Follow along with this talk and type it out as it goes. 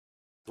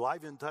So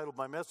I've entitled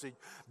my message,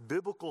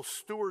 Biblical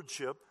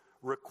Stewardship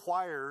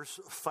Requires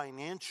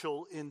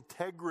Financial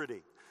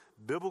Integrity.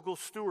 Biblical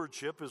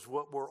stewardship is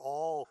what we're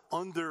all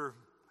under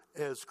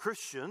as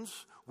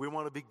Christians. We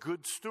want to be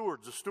good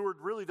stewards. A steward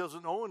really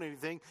doesn't own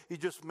anything. He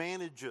just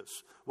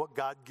manages what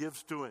God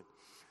gives to him.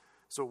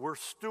 So we're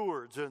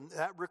stewards, and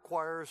that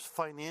requires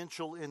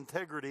financial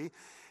integrity.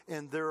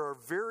 And there are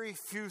very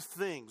few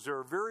things, there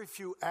are very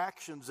few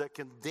actions that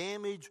can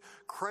damage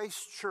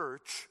Christ's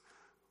church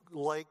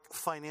like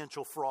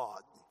financial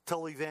fraud.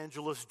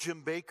 Televangelist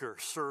Jim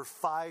Bakker served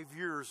 5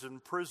 years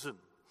in prison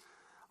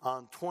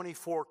on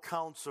 24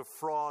 counts of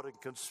fraud and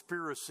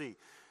conspiracy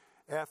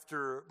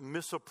after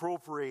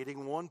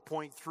misappropriating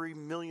 $1.3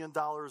 million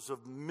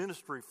of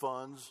ministry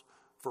funds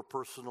for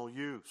personal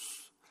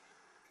use.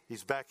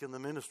 He's back in the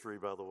ministry,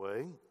 by the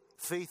way.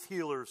 Faith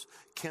healers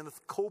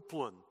Kenneth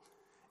Copeland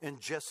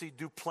and Jesse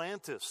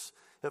Duplantis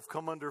have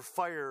come under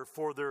fire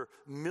for their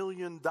 $1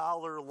 million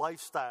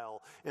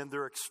lifestyle and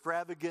their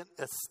extravagant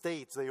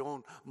estates. They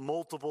own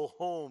multiple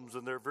homes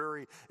and they're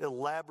very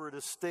elaborate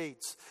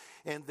estates.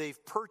 And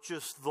they've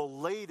purchased the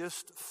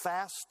latest,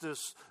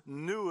 fastest,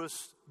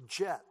 newest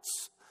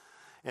jets.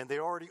 And they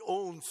already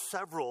own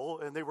several,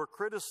 and they were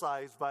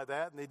criticized by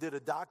that, and they did a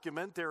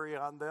documentary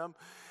on them.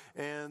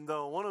 And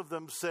one of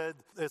them said,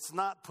 it's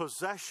not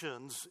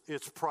possessions,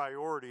 it's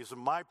priorities.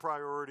 And my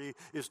priority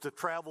is to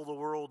travel the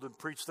world and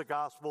preach the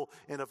gospel.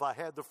 And if I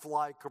had to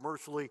fly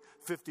commercially,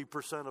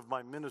 50% of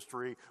my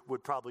ministry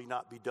would probably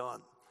not be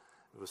done.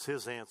 It was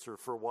his answer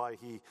for why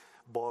he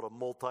bought a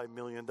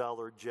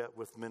multi-million-dollar jet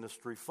with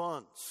ministry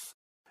funds.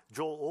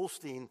 Joel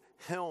Osteen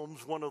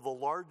helms one of the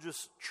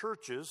largest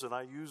churches, and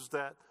I use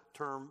that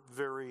term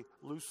very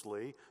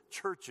loosely,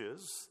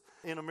 churches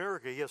in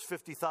America. He has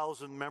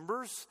 50,000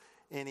 members,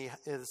 and he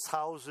is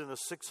housed in a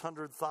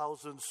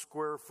 600,000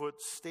 square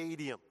foot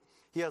stadium.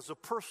 He has a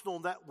personal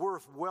net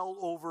worth well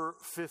over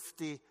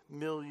 $50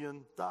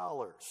 million.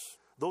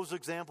 Those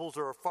examples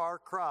are a far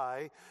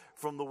cry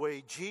from the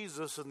way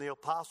Jesus and the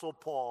Apostle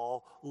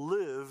Paul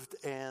lived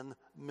and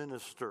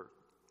ministered.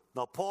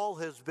 Now, Paul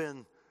has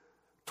been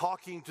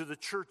talking to the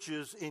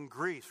churches in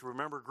Greece.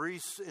 Remember,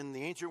 Greece in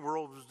the ancient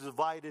world was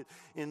divided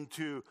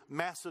into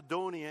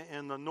Macedonia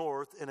in the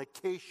north and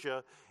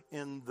Achaia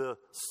in the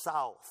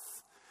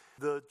south.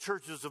 The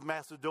churches of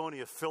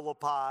Macedonia,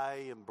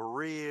 Philippi and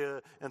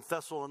Berea and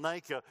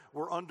Thessalonica,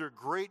 were under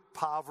great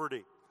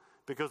poverty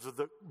because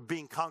of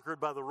being conquered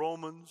by the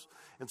Romans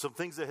and some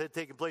things that had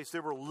taken place. They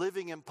were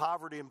living in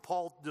poverty, and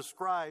Paul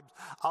describes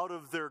out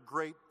of their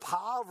great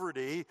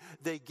poverty,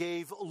 they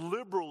gave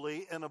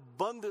liberally and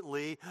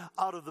abundantly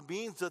out of the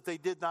means that they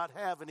did not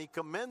have, and he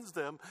commends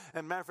them.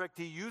 And matter of fact,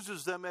 he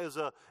uses them as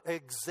an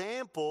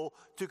example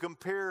to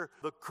compare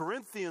the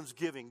Corinthians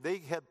giving. They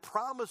had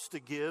promised to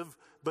give,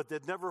 but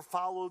they'd never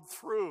followed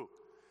through.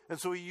 And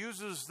so he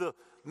uses the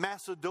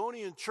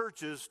Macedonian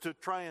churches to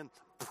try and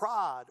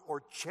prod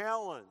or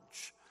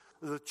challenge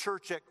the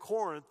church at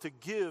Corinth to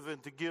give,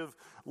 and to give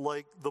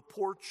like the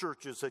poor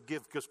churches had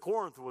give, because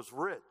Corinth was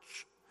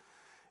rich.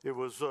 It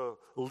was a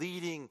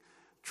leading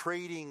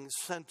trading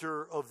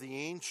center of the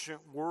ancient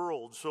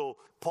world. So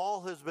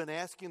Paul has been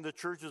asking the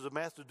churches of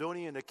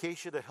Macedonia and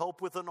Achaia to help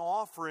with an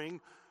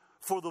offering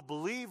for the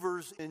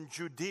believers in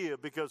Judea,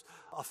 because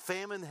a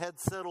famine had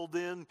settled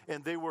in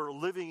and they were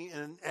living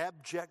in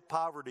abject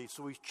poverty.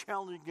 So he's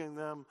challenging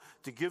them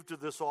to give to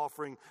this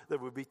offering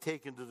that would be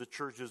taken to the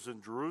churches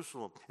in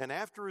Jerusalem. And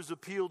after his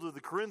appeal to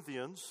the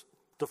Corinthians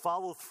to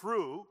follow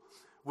through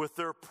with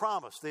their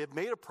promise, they had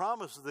made a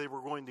promise that they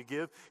were going to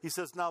give. He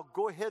says, now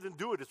go ahead and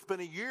do it. It's been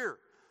a year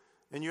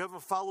and you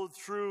haven't followed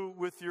through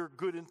with your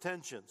good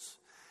intentions.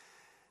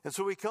 And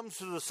so he comes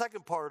to the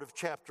second part of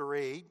chapter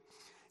 8.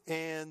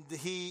 And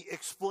he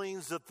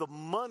explains that the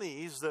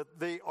monies that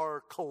they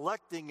are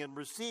collecting and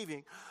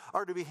receiving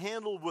are to be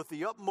handled with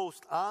the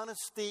utmost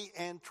honesty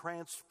and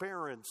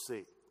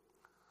transparency.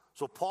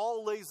 So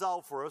Paul lays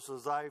out for us,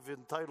 as I've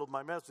entitled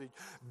my message,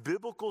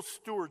 biblical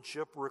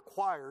stewardship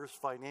requires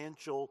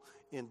financial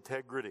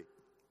integrity.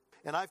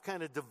 And I've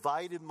kind of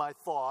divided my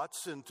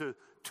thoughts into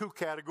two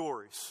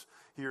categories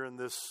here in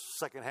this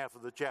second half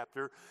of the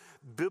chapter.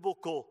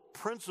 Biblical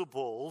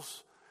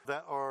principles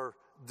that are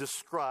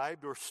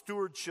described, or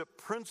stewardship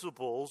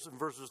principles in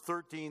verses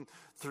 13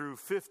 through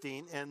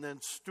 15, and then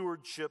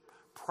stewardship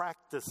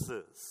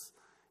practices.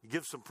 He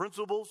gives some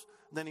principles,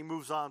 then he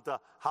moves on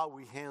to how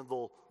we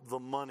handle the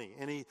money.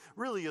 And he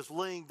really is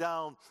laying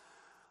down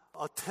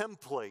a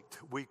template,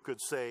 we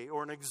could say,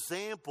 or an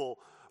example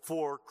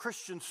for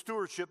Christian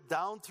stewardship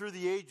down through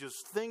the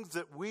ages, things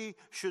that we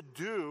should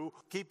do,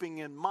 keeping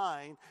in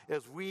mind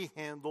as we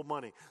handle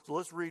money. So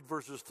let's read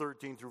verses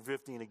 13 through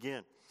 15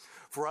 again.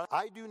 For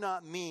I do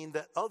not mean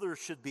that others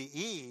should be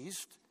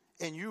eased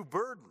and you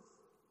burdened,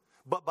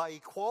 but by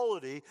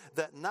equality,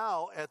 that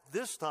now at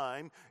this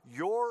time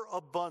your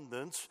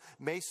abundance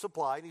may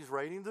supply, and he's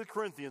writing to the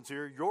Corinthians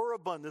here, your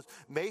abundance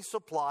may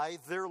supply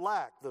their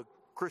lack, the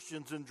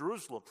Christians in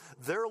Jerusalem,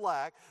 their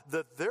lack,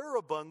 that their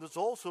abundance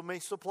also may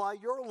supply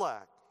your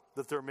lack,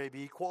 that there may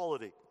be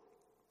equality.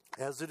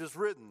 As it is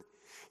written,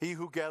 He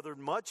who gathered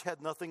much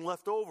had nothing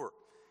left over,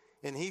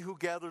 and he who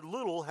gathered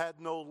little had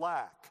no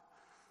lack.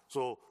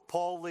 So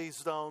Paul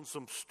lays down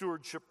some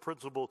stewardship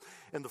principles.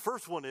 And the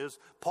first one is,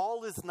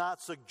 Paul is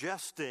not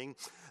suggesting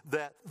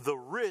that the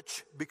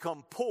rich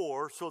become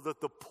poor so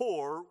that the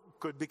poor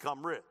could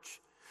become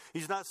rich.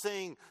 He's not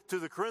saying to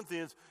the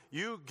Corinthians,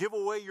 you give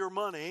away your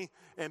money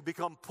and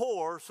become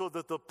poor so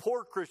that the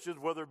poor Christians,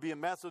 whether it be in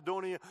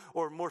Macedonia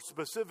or more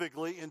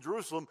specifically in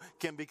Jerusalem,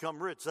 can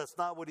become rich. That's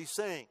not what he's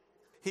saying.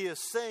 He is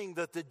saying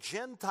that the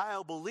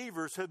Gentile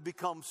believers have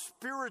become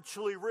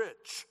spiritually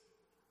rich.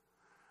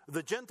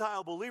 The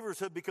Gentile believers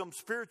have become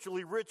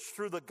spiritually rich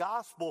through the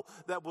gospel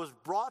that was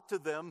brought to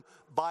them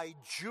by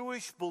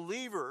Jewish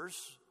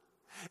believers,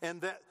 and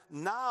that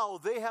now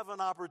they have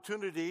an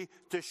opportunity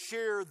to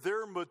share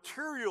their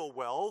material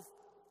wealth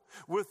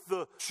with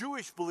the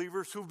Jewish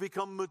believers who've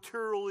become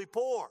materially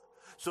poor.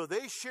 So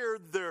they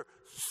shared their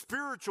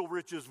spiritual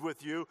riches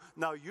with you.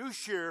 Now you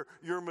share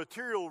your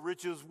material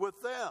riches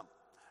with them.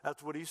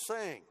 That's what he's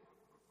saying.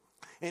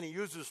 And he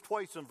uses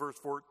twice in verse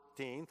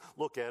 14,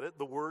 look at it,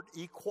 the word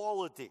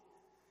equality.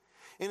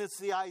 And it's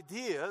the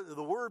idea,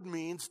 the word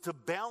means to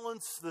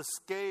balance the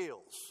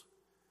scales.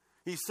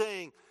 He's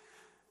saying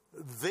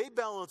they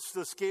balance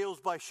the scales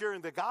by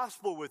sharing the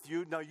gospel with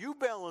you. Now you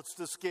balance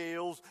the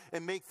scales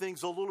and make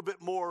things a little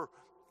bit more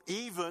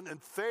even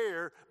and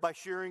fair by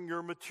sharing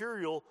your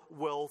material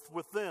wealth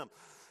with them.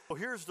 So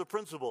here's the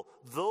principle.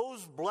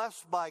 Those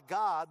blessed by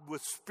God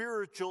with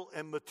spiritual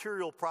and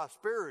material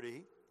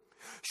prosperity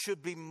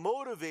should be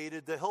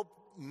motivated to help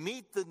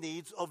meet the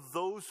needs of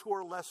those who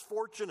are less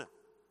fortunate.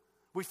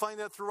 We find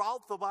that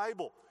throughout the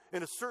Bible,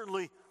 and it's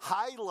certainly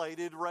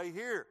highlighted right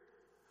here.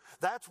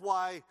 That's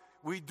why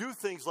we do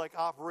things like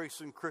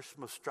Operation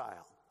Christmas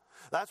Child.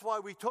 That's why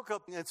we took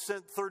up and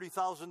sent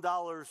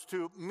 $30,000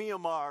 to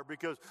Myanmar,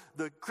 because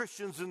the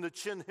Christians in the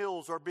Chin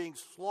Hills are being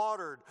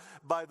slaughtered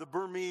by the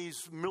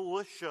Burmese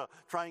militia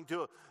trying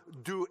to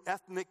do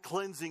ethnic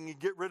cleansing and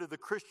get rid of the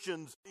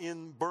Christians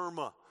in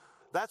Burma.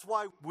 That's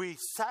why we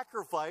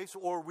sacrifice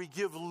or we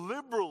give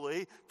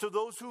liberally to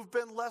those who've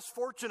been less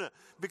fortunate.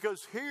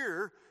 Because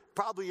here,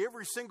 probably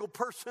every single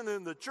person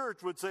in the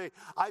church would say,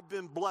 I've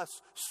been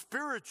blessed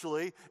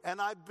spiritually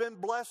and I've been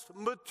blessed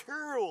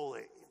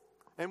materially.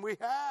 And we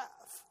have.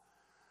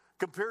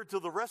 Compared to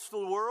the rest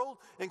of the world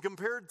and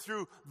compared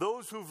to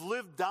those who've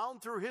lived down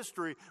through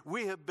history,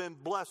 we have been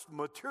blessed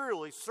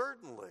materially,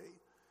 certainly.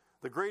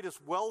 The greatest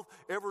wealth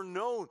ever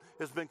known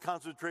has been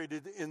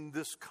concentrated in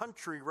this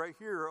country right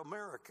here,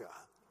 America.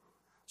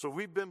 So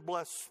we've been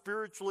blessed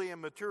spiritually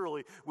and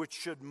materially, which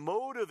should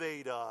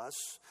motivate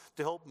us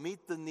to help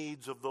meet the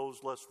needs of those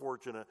less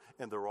fortunate,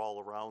 and they're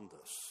all around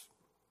us.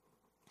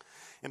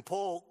 And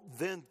Paul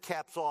then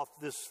caps off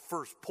this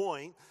first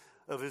point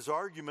of his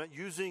argument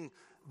using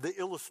the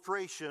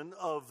illustration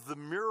of the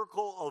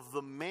miracle of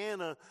the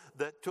manna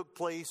that took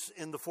place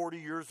in the 40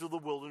 years of the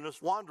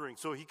wilderness wandering.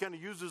 So he kind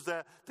of uses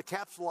that to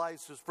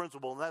capsulize his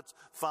principle, and that's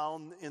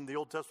found in the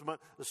Old Testament,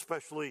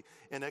 especially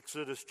in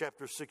Exodus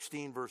chapter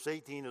 16, verse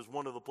 18 is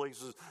one of the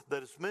places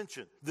that it's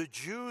mentioned. The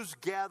Jews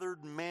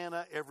gathered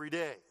manna every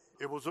day.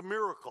 It was a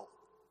miracle.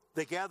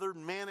 They gathered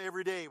manna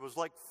every day. It was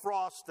like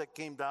frost that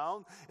came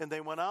down, and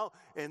they went out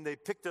and they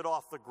picked it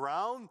off the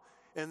ground,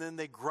 and then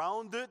they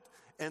ground it,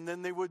 and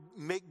then they would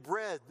make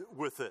bread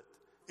with it.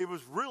 It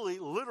was really,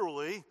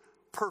 literally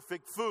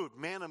perfect food.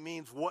 Manna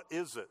means, what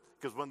is it?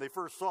 Because when they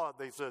first saw it,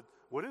 they said,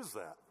 what is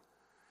that?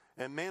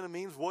 And manna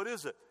means, what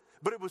is it?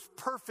 But it was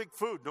perfect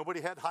food.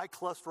 Nobody had high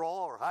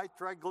cholesterol or high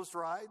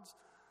triglycerides.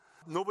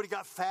 Nobody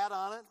got fat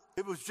on it.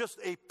 It was just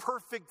a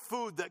perfect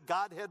food that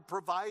God had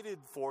provided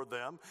for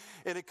them.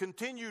 And it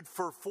continued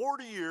for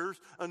 40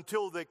 years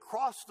until they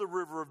crossed the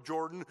river of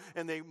Jordan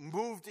and they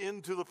moved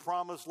into the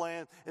promised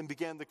land and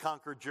began to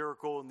conquer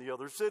Jericho and the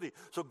other city.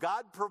 So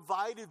God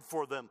provided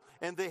for them,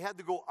 and they had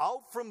to go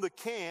out from the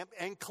camp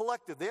and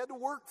collect it. They had to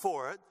work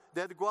for it. They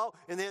had to go out,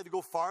 and they had to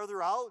go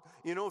farther out.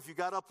 You know, if you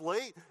got up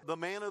late, the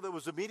manna that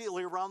was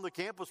immediately around the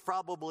camp was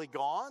probably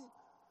gone.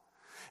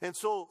 And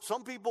so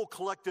some people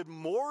collected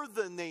more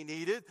than they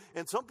needed,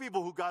 and some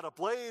people who got up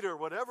late or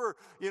whatever,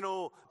 you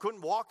know,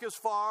 couldn't walk as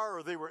far,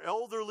 or they were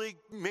elderly,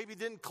 maybe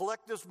didn't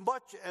collect as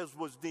much as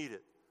was needed.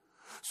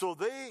 So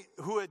they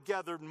who had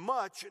gathered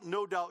much,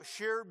 no doubt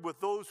shared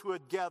with those who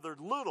had gathered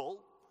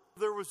little.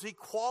 There was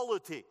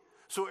equality.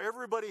 So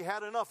everybody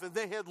had enough, and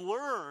they had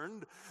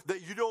learned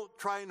that you don't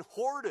try and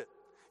hoard it.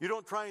 You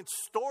don't try and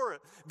store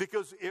it,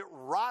 because it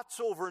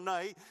rots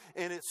overnight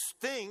and it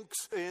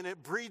stinks and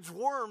it breeds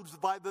worms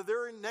by the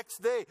very next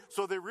day.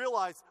 So they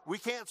realized, we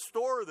can't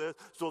store this.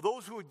 So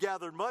those who had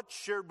gathered much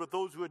shared with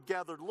those who had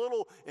gathered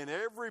little, and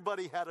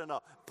everybody had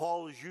enough.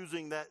 Paul is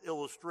using that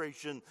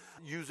illustration,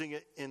 using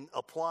it and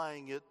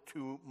applying it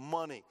to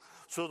money.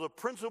 So the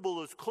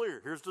principle is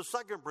clear. Here's the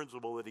second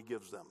principle that he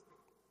gives them.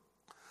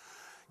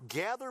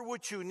 Gather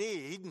what you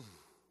need,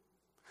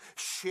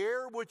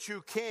 share what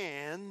you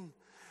can,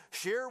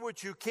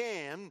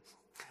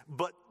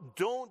 but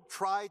don't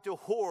try to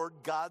hoard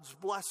God's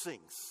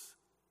blessings.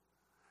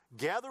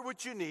 Gather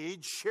what you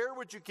need, share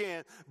what you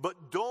can,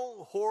 but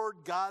don't hoard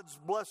God's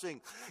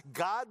blessing.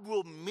 God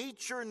will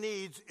meet your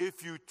needs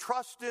if you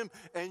trust him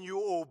and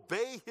you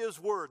obey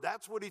his word.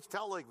 That's what he's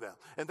telling them.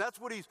 And that's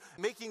what he's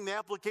making the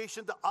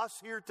application to us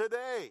here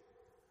today.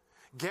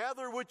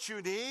 Gather what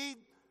you need,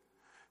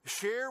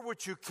 share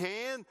what you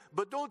can,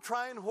 but don't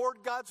try and hoard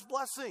God's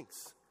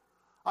blessings.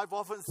 I've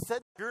often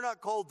said, if you're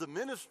not called to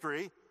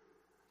ministry,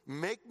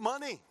 make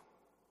money.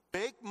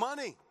 Make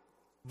money.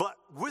 But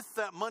with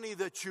that money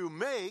that you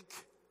make,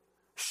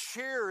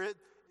 share it,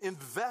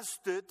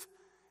 invest it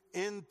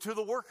into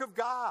the work of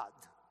God.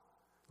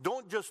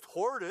 Don't just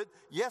hoard it.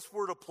 Yes,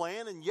 we're to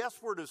plan, and yes,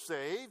 we're to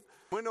save.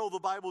 We know the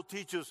Bible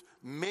teaches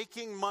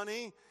making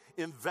money,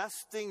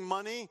 investing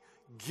money,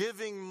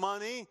 giving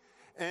money,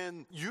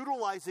 and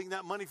utilizing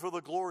that money for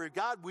the glory of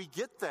God. We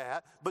get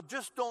that, but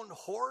just don't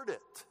hoard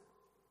it.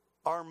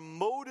 Our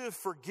motive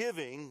for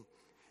giving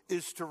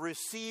is to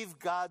receive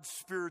God's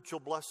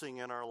spiritual blessing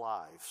in our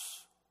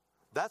lives.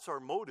 That's our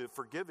motive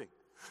for giving,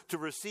 to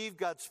receive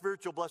God's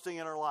spiritual blessing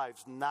in our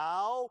lives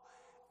now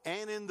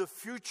and in the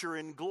future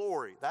in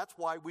glory. That's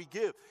why we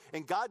give.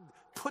 And God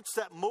puts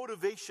that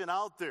motivation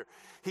out there.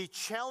 He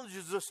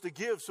challenges us to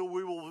give so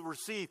we will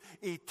receive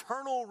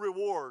eternal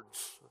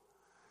rewards.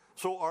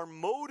 So our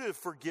motive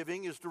for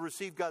giving is to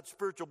receive God's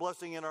spiritual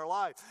blessing in our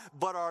life.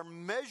 But our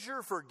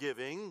measure for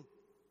giving,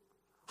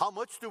 how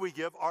much do we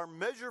give? Our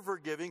measure for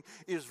giving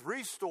is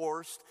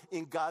resourced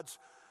in God's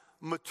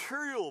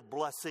material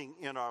blessing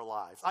in our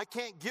lives. I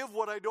can't give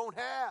what I don't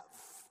have.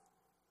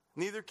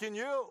 Neither can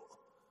you.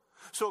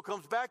 So it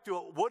comes back to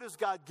what has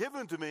God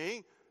given to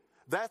me?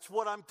 That's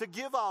what I'm to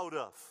give out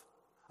of.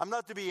 I'm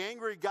not to be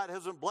angry God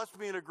hasn't blessed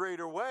me in a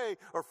greater way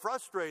or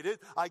frustrated.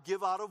 I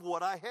give out of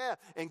what I have.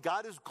 And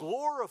God is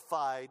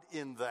glorified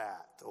in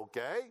that,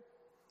 okay?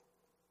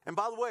 And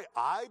by the way,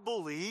 I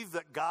believe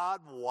that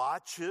God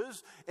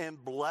watches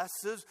and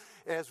blesses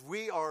as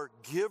we are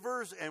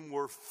givers and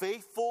we're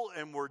faithful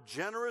and we're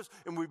generous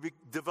and we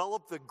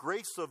develop the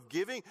grace of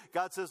giving.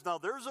 God says, now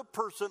there's a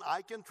person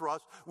I can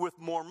trust with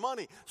more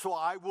money, so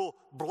I will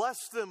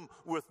bless them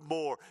with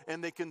more.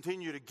 And they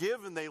continue to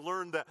give, and they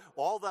learn that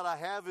all that I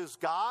have is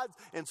God's,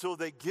 and so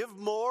they give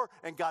more,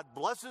 and God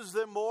blesses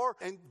them more,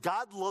 and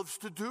God loves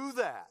to do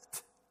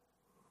that.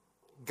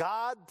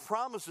 God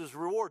promises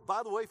reward.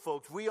 By the way,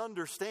 folks, we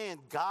understand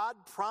God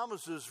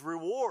promises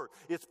reward.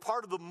 It's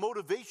part of the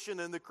motivation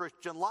in the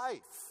Christian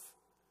life.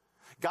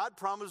 God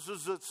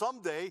promises that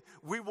someday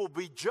we will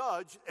be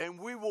judged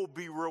and we will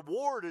be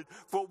rewarded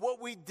for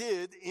what we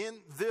did in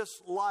this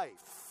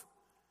life.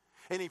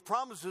 And he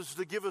promises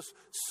to give us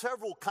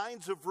several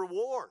kinds of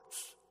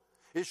rewards.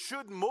 It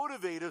should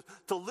motivate us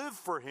to live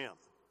for him.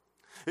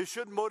 It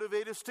should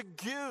motivate us to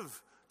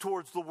give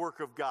towards the work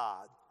of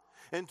God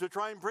and to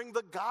try and bring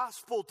the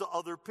gospel to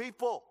other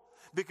people,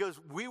 because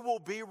we will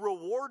be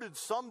rewarded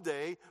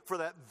someday for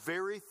that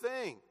very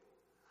thing.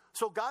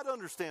 So God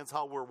understands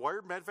how we're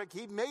wired. Matter of fact,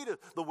 he made it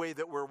the way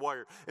that we're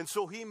wired. And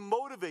so he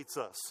motivates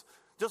us.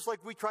 Just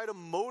like we try to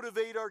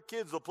motivate our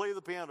kids to play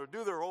the piano,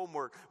 do their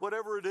homework,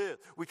 whatever it is.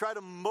 We try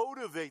to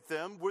motivate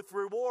them with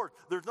reward.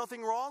 There's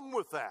nothing wrong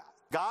with that.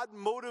 God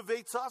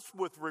motivates us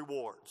with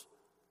rewards.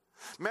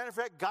 Matter of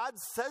fact, God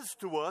says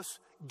to us,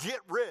 get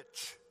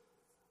rich.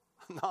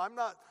 Now, I'm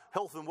not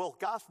health and wealth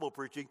gospel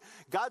preaching.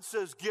 God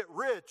says get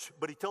rich,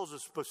 but he tells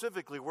us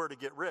specifically where to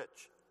get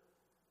rich.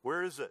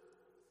 Where is it?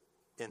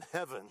 In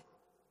heaven.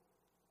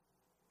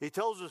 He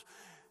tells us,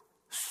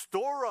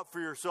 store up for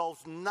yourselves,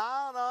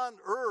 not on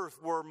earth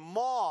where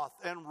moth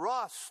and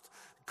rust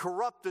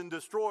corrupt and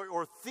destroy,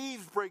 or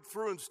thieves break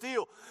through and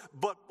steal,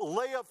 but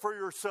lay up for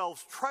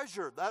yourselves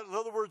treasure. That, in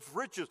other words,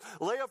 riches.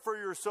 Lay up for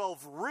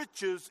yourselves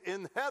riches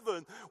in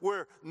heaven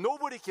where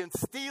nobody can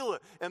steal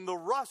it, and the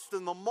rust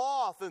and the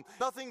moth and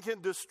nothing can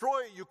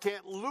destroy it. You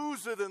can't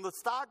lose it in the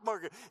stock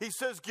market. He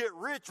says get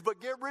rich, but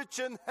get rich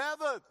in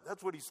heaven.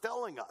 That's what he's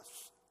telling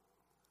us.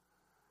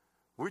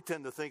 We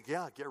tend to think,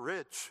 yeah, get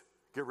rich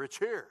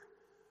here.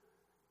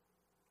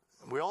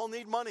 We all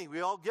need money.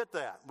 We all get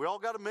that. We all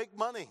got to make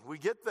money. We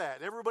get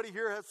that. Everybody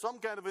here has some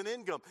kind of an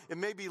income. It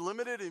may be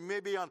limited. It may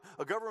be on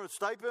a government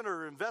stipend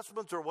or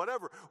investments or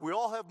whatever. We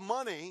all have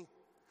money.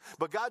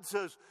 But God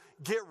says,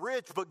 get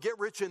rich, but get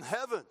rich in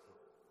heaven.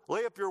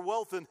 Lay up your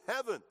wealth in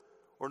heaven,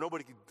 or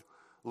nobody can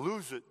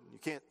lose it. You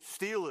can't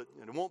steal it,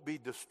 and it won't be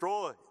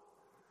destroyed.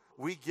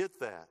 We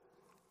get that.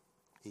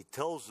 He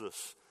tells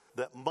us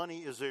that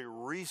money is a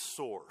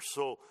resource.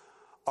 So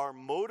our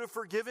motive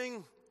for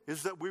giving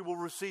is that we will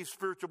receive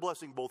spiritual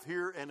blessing both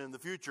here and in the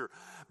future.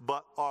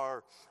 But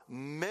our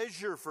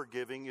measure for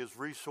giving is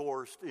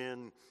resourced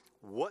in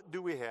what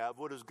do we have,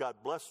 what has God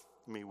blessed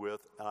me with,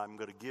 and I'm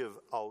going to give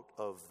out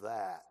of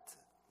that.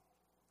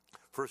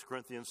 1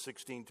 Corinthians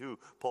 16:2,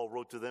 Paul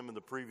wrote to them in the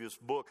previous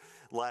book,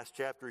 last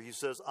chapter, he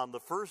says, on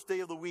the first day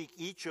of the week,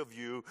 each of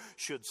you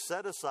should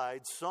set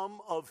aside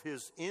some of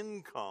his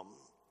income.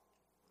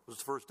 It was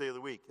the first day of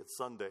the week, it's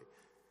Sunday.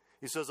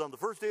 He says, on the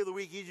first day of the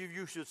week, each of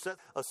you should set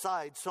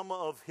aside some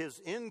of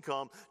his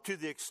income to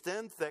the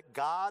extent that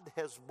God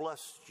has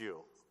blessed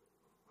you.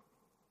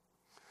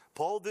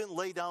 Paul didn't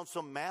lay down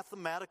some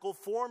mathematical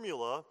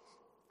formula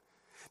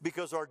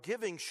because our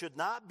giving should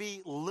not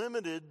be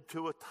limited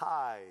to a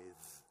tithe.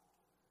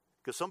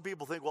 Because some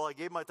people think, well, I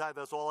gave my tithe,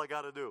 that's all I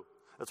got to do.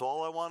 That's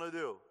all I want to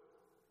do.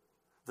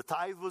 The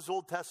tithe was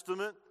Old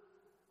Testament.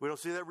 We don't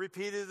see that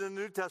repeated in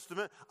the New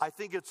Testament. I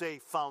think it's a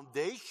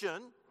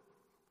foundation.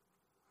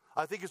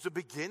 I think it's a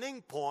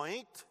beginning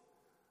point.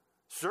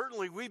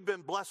 Certainly, we've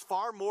been blessed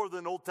far more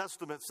than Old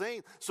Testament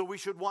saints, so we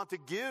should want to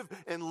give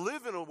and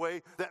live in a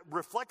way that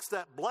reflects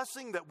that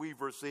blessing that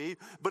we've received,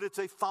 but it's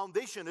a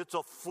foundation, it's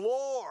a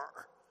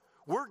floor.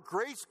 We're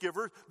grace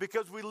givers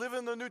because we live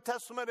in the New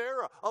Testament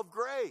era of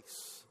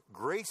grace.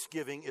 Grace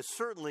giving is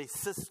certainly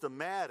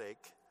systematic,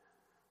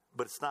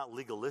 but it's not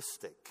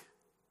legalistic.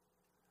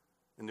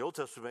 In the Old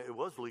Testament, it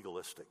was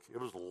legalistic. It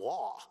was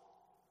law.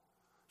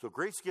 So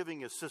grace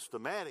giving is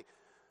systematic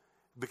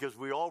because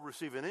we all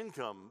receive an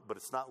income, but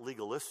it's not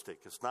legalistic.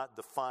 It's not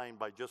defined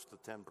by just the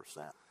 10%.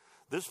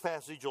 This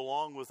passage,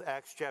 along with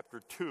Acts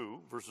chapter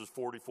 2, verses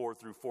 44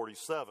 through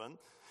 47,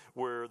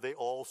 where they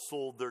all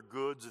sold their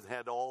goods and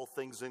had all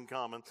things in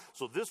common.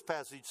 So this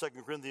passage,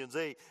 2 Corinthians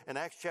 8 and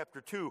Acts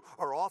chapter 2,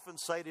 are often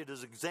cited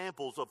as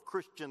examples of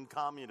Christian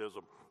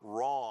communism.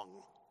 Wrong.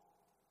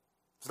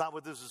 It's not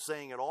what this is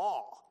saying at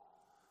all.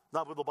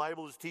 Not what the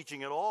Bible is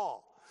teaching at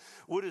all.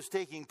 What is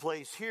taking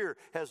place here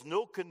has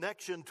no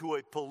connection to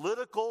a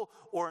political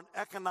or an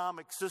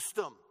economic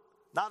system.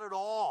 Not at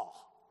all.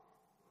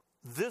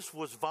 This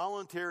was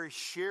voluntary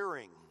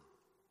sharing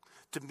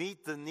to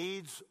meet the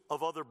needs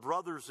of other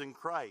brothers in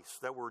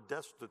Christ that were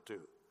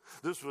destitute.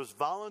 This was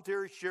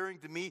voluntary sharing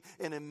to meet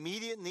an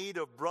immediate need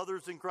of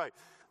brothers in Christ.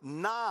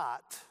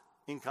 Not,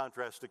 in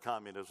contrast to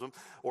communism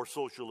or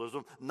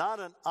socialism, not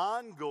an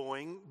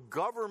ongoing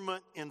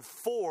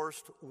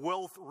government-enforced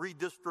wealth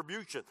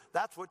redistribution.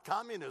 That's what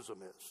communism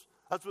is.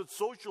 That's what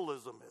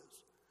socialism is.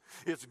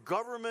 It's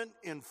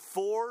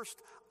government-enforced,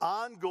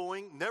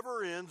 ongoing,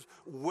 never-ends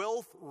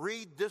wealth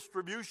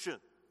redistribution.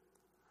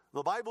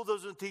 The Bible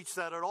doesn't teach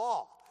that at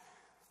all.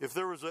 If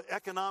there was an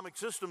economic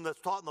system that's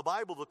taught in the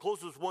Bible, the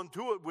closest one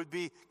to it would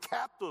be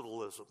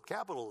capitalism.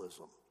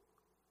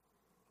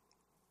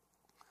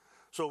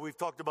 So we've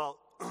talked about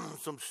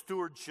some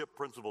stewardship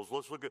principles.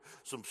 Let's look at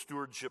some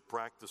stewardship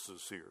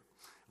practices here,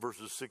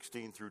 verses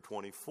 16 through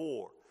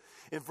 24.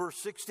 In verse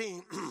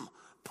 16,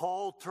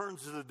 Paul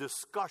turns the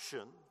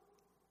discussion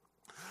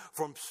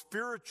from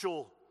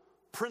spiritual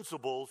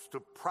principles to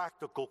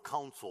practical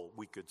counsel,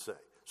 we could say.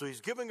 So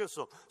he's giving us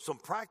some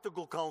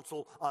practical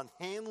counsel on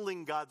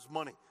handling God's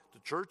money to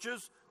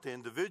churches, to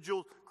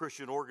individuals,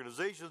 Christian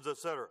organizations,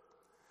 etc.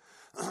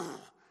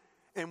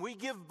 And we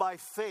give by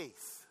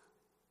faith,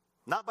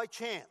 not by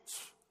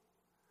chance.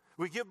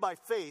 We give by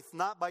faith,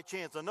 not by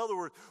chance. In other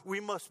words, we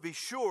must be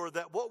sure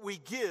that what we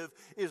give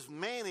is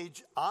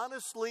managed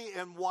honestly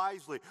and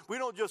wisely. We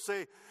don't just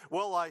say,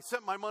 well, I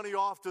sent my money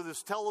off to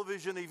this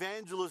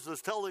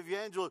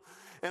televangelist,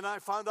 and I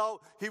found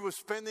out he was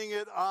spending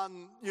it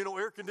on,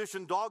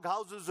 air-conditioned dog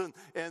houses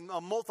and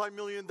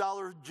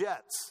multi-million-dollar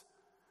jets.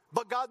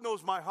 But God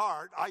knows my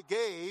heart. I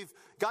gave.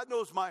 God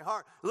knows my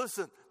heart.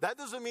 Listen, that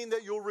doesn't mean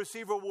that you'll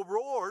receive a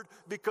reward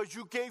because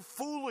you gave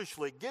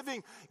foolishly.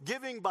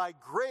 Giving by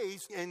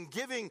grace and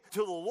giving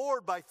to the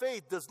Lord by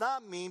faith does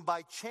not mean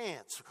by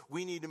chance.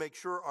 We need to make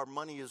sure our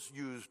money is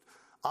used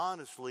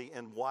honestly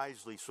and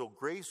wisely. So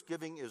grace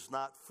giving is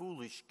not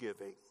foolish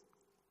giving.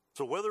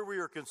 So whether we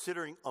are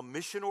considering a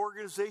mission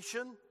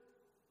organization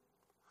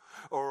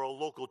or a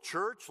local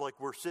church like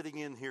we're sitting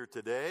in here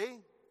today,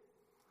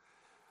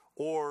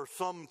 or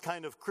some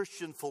kind of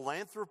Christian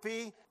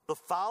philanthropy, the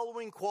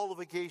following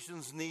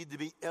qualifications need to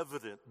be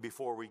evident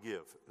before we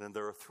give. And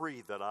there are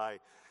three that I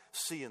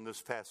see in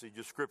this passage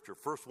of Scripture.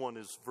 First one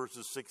is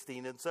verses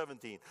 16 and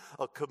 17,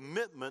 a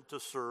commitment to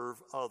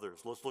serve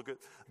others. Let's look at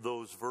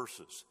those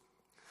verses.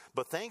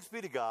 But thanks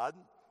be to God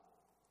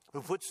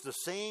who puts the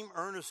same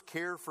earnest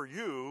care for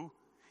you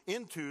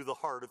into the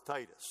heart of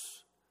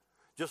Titus.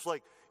 Just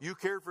like you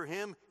cared for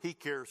him, he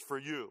cares for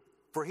you.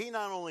 For he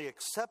not only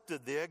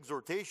accepted the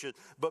exhortation,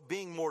 but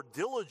being more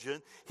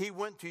diligent, he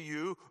went to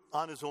you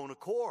on his own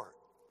accord.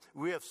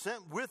 We have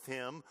sent with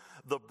him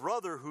the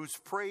brother whose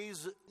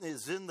praise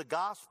is in the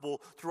gospel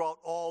throughout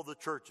all the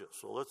churches.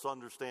 So let's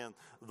understand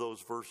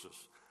those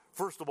verses.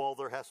 First of all,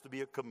 there has to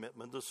be a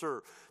commitment to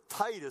serve.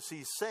 Titus,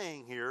 he's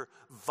saying here,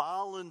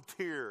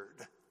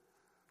 volunteered.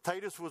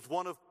 Titus was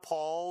one of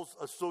Paul's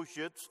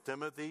associates,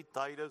 Timothy,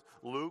 Titus,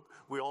 Luke,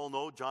 we all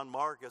know, John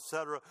Mark,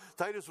 etc.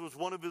 Titus was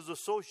one of his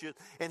associates,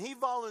 and he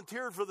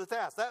volunteered for the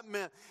task. That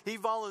meant he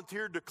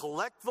volunteered to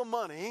collect the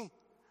money,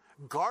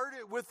 guard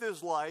it with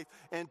his life,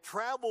 and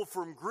travel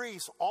from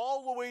Greece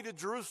all the way to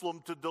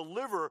Jerusalem to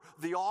deliver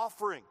the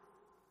offering.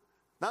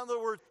 Now, in other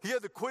words, he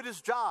had to quit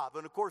his job,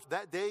 and of course,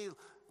 that day,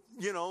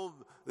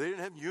 they didn't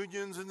have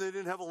unions, and they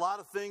didn't have a lot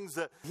of things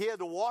that he had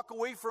to walk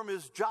away from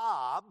his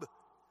job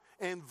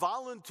and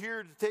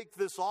volunteered to take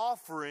this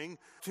offering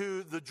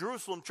to the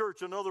Jerusalem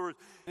church. In other words,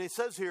 and it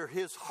says here,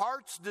 his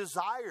heart's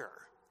desire.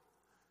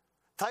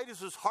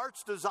 Titus's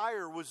heart's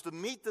desire was to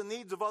meet the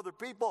needs of other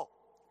people.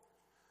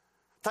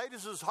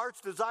 Titus's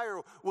heart's desire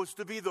was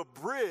to be the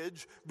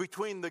bridge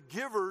between the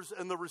givers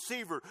and the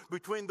receiver,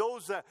 between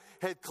those that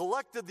had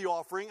collected the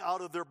offering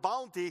out of their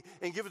bounty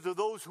and given it to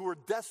those who were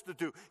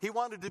destitute. He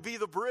wanted to be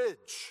the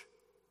bridge.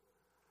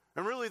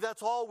 And really,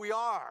 that's all we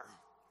are.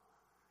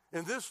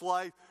 In this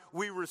life,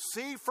 we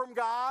receive from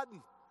God,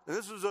 and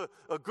this is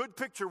a good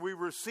picture. We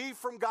receive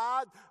from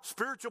God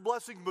spiritual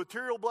blessings,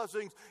 material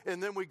blessings,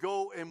 and then we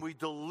go and we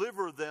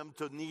deliver them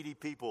to needy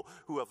people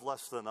who have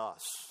less than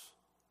us.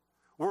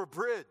 We're a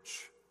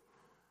bridge.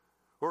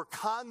 We're a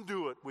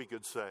conduit, we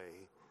could say,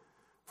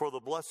 for the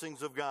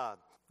blessings of God.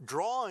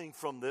 Drawing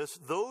from this,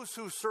 those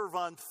who serve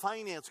on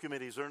finance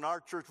committees, or in our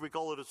church we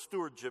call it a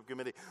stewardship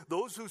committee,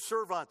 those who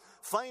serve on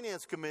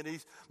finance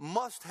committees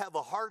must have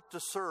a heart to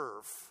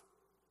serve.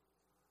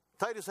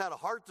 Titus had a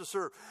heart to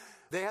serve.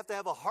 They have to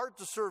have a heart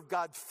to serve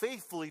God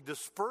faithfully,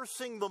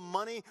 dispersing the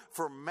money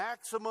for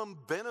maximum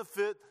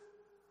benefit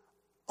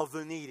of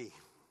the needy,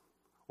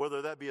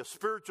 whether that be a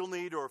spiritual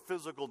need or a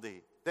physical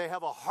need. They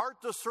have a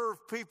heart to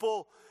serve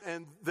people,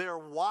 and they're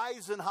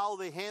wise in how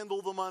they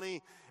handle the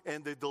money,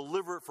 and they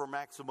deliver it for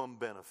maximum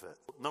benefit.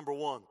 Number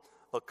one,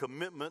 a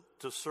commitment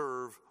to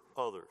serve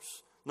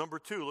others. Number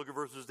two, look at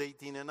verses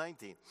 18 and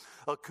 19.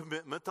 A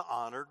commitment to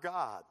honor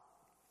God.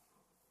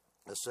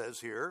 It says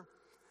here,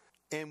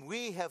 and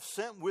we have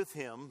sent with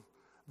him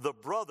the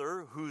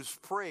brother whose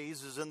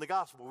praise is in the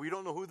gospel. We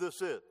don't know who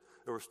this is.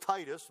 There was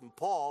Titus and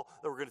Paul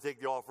that were going to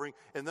take the offering.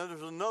 And then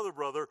there's another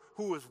brother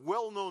who was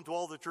well known to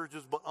all the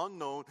churches, but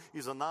unknown.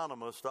 He's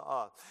anonymous to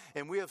us.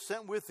 And we have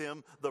sent with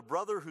him the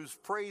brother whose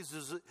praise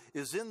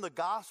is in the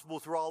gospel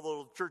through all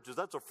the churches.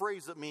 That's a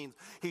phrase that means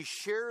he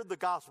shared the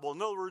gospel.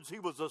 In other words, he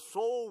was a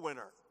soul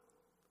winner,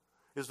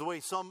 is the way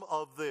some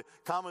of the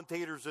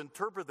commentators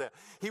interpret that.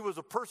 He was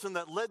a person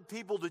that led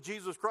people to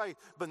Jesus Christ,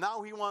 but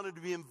now he wanted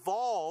to be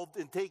involved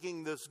in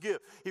taking this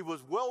gift. He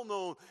was well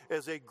known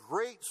as a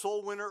great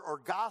soul winner or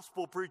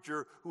gospel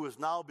preacher who is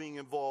now being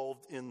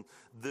involved in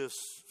this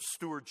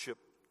stewardship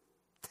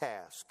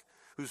task,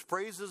 whose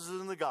praises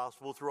is in the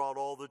gospel throughout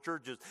all the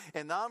churches.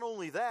 And not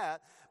only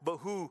that, but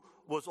who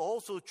was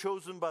also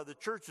chosen by the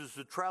churches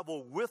to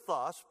travel with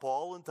us,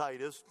 Paul and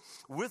Titus,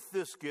 with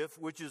this gift,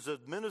 which is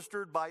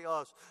administered by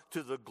us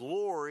to the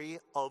glory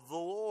of the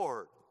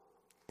Lord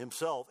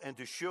himself, and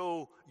to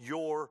show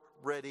your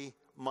ready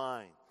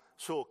mind.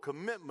 So a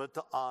commitment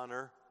to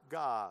honor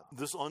God.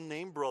 This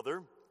unnamed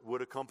brother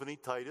would accompany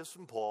Titus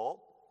and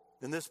Paul,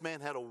 and this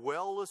man had a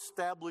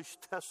well-established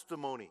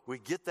testimony. We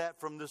get that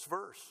from this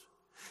verse.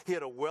 He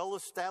had a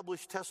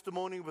well-established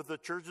testimony with the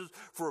churches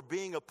for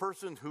being a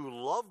person who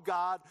loved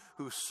God,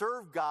 who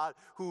served God,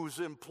 who's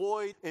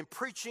employed in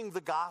preaching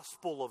the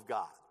gospel of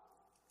God.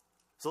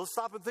 So let's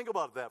stop and think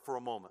about that for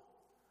a moment.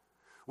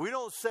 We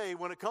don't say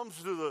when it comes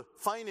to the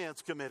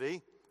finance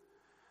committee,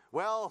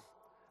 well,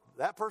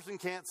 that person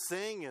can't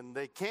sing and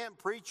they can't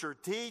preach or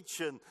teach,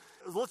 and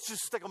let's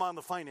just stick them on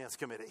the finance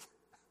committee.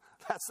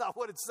 That's not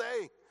what it's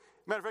saying.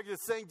 Matter of fact,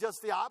 it's saying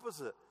just the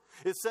opposite.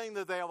 It's saying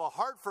that they have a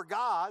heart for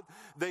God,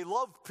 they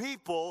love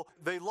people,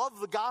 they love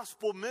the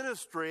gospel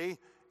ministry,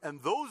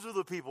 and those are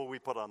the people we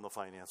put on the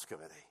finance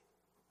committee.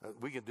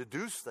 We can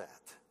deduce that.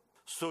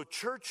 So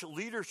church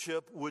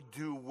leadership would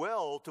do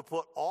well to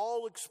put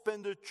all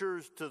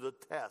expenditures to the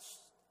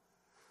test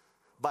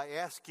by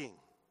asking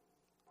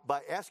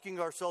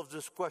ourselves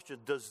this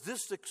question: does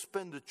this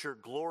expenditure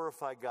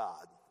glorify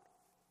God?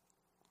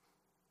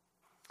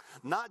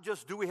 Not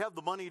just do we have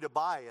the money to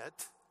buy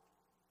it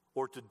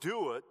or to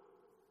do it,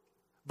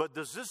 but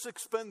does this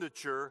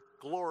expenditure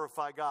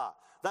glorify God?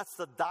 That's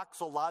the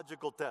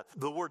doxological test.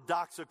 The word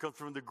doxa comes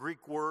from the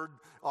Greek word,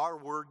 our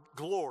word,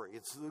 glory.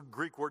 It's the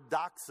Greek word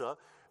doxa,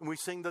 and we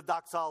sing the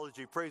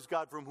doxology, praise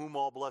God from whom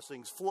all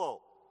blessings flow.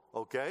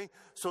 Okay?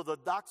 So the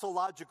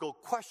doxological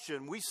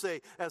question, we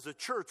say as a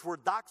church, we're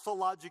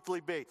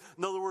doxologically based.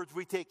 In other words,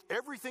 we take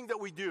everything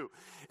that we do,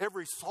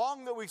 every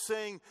song that we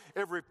sing,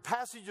 every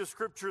passage of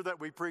scripture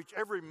that we preach,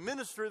 every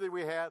ministry that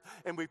we have,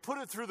 and we put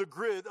it through the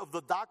grid of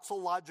the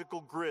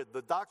doxological grid,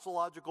 the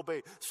doxological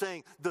base,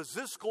 saying, does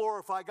this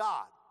glorify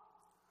God?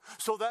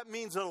 So that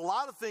means that a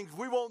lot of things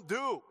we won't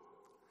do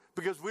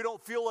because we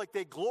don't feel like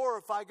they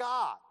glorify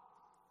God.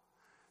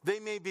 They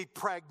may be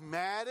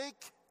pragmatic.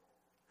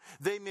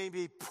 They may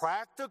be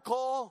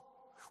practical.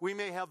 We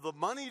may have the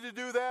money to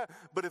do that,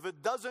 but if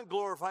it doesn't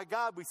glorify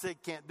God, we say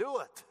can't do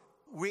it.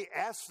 We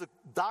ask the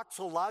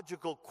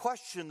doxological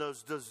question: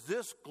 does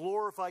this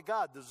glorify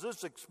God? Does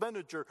this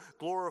expenditure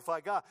glorify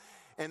God?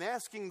 And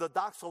asking the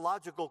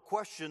doxological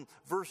question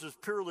versus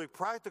purely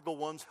practical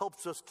ones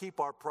helps us keep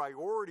our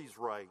priorities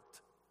right.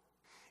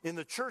 In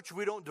the church,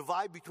 we don't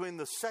divide between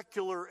the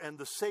secular and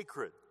the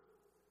sacred,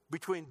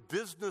 between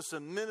business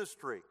and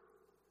ministry.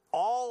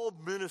 All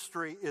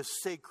ministry is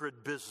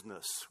sacred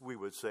business, we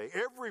would say.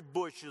 Every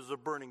bush is a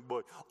burning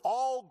bush.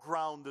 All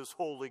ground is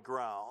holy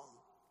ground.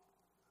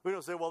 We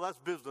don't say, well, that's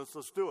business,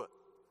 let's do it,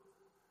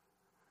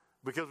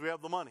 because we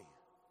have the money.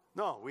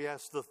 No, we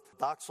ask the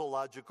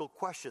doxological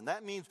question.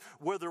 That means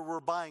whether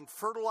we're buying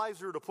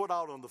fertilizer to put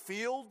out on the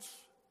fields,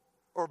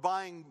 or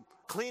buying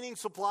cleaning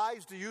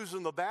supplies to use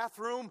in the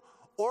bathroom,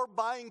 or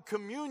buying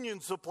communion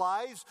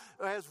supplies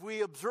as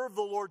we observe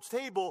the Lord's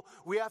table,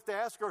 we have to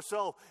ask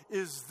ourselves,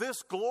 is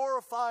this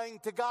glorifying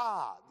to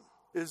God?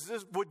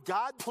 Would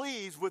God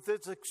please with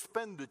its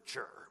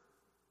expenditure?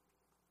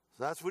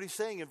 So that's what he's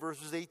saying in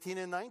verses 18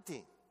 and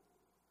 19.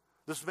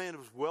 This man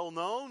was well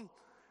known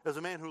as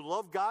a man who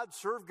loved God,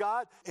 served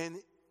God, and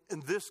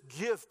this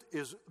gift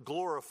is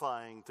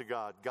glorifying to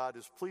God. God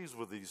is pleased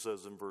with it, he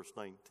says in verse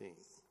 19.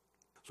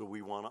 So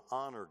we want to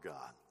honor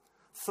God.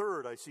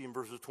 Third, I see in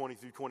verses 20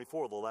 through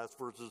 24, the last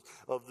verses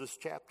of this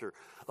chapter,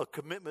 a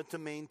commitment to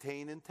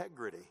maintain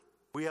integrity.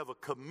 We have a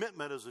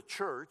commitment as a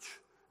church,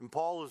 and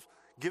Paul is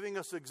giving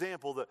us an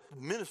example that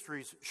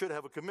ministries should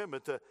have a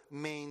commitment to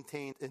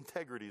maintain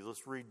integrity.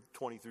 Let's read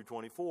 20 through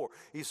 24.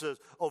 He says,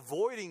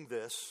 avoiding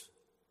this,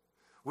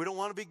 we don't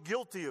want to be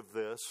guilty of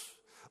this,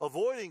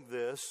 avoiding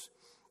this,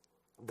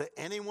 that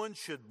anyone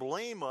should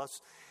blame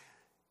us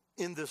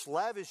in this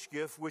lavish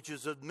gift which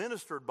is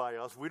administered by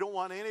us. We don't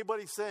want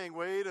anybody saying,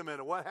 wait a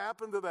minute, what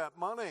happened to that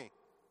money?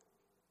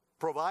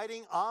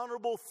 Providing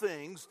honorable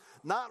things,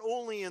 not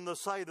only in the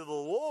sight of the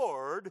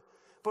Lord,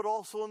 but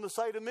also in the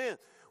sight of men.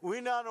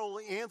 We not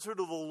only answer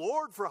to the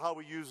Lord for how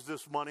we use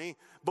this money,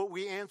 but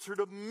we answer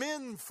to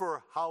men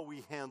for how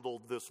we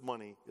handled this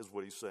money, is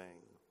what he's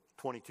saying.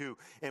 22,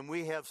 and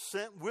we have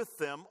sent with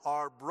them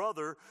our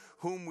brother,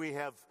 whom we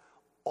have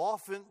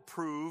often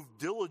proved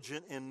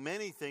diligent in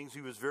many things.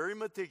 He was very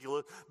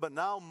meticulous, but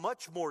now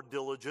much more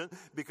diligent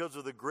because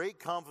of the great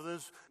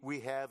confidence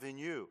we have in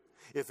you.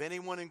 If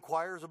anyone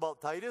inquires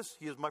about Titus,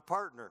 he is my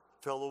partner,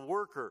 fellow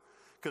worker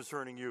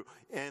concerning you.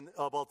 And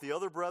about the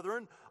other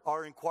brethren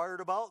are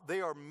inquired about,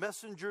 they are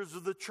messengers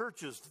of the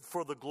churches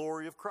for the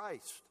glory of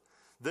Christ.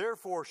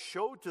 Therefore,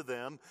 show to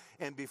them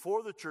and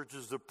before the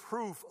churches the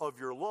proof of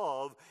your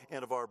love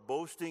and of our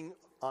boasting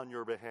on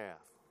your behalf.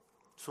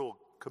 So,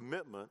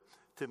 commitment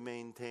to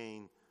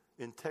maintain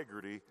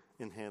integrity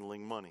in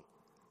handling money.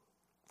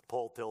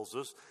 Paul tells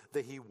us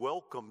that he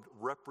welcomed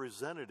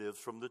representatives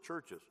from the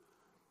churches.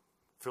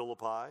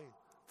 Philippi,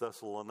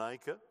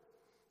 Thessalonica,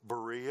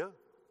 Berea,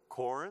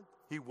 Corinth.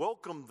 He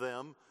welcomed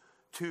them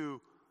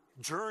to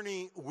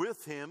journey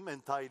with him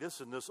and Titus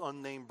and this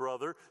unnamed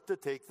brother to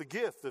take the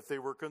gift if they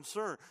were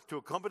concerned, to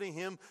accompany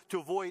him to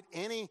avoid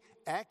any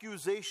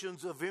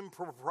accusations of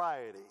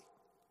impropriety.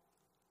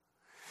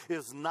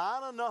 It's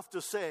not enough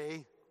to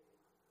say,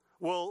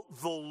 well,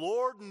 the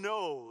Lord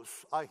knows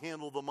I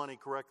handle the money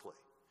correctly.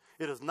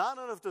 It is not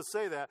enough to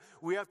say that.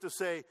 We have to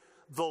say,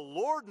 the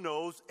Lord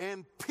knows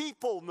and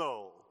people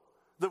know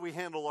that we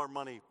handle our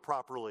money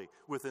properly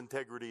with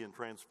integrity and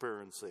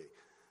transparency.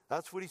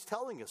 That's what he's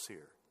telling us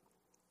here.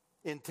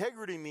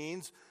 Integrity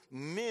means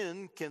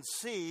men can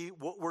see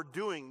what we're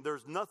doing.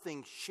 There's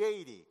nothing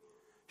shady,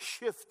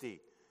 shifty,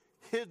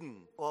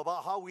 hidden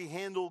about how we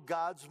handle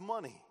God's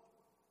money.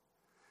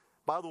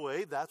 By the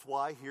way, that's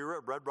why here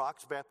at Red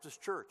Rocks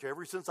Baptist Church,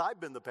 ever since I've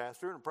been the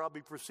pastor, and it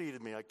probably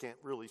preceded me, I can't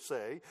really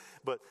say,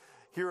 but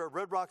here at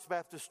Red Rocks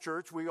Baptist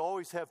Church, we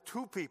always have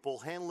two people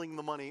handling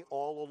the money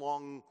all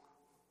along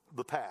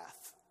the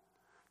path.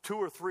 2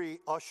 or 3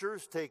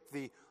 ushers take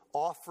the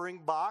offering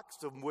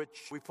box in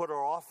which we put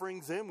our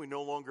offerings in. We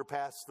no longer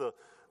pass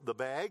the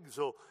bag,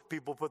 so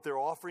people put their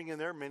offering in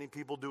there. Many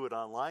people do it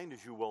online,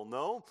 as you well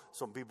know.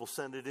 Some people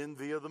send it in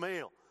via the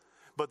mail.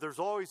 But there's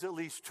always at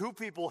least 2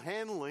 people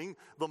handling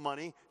the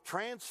money,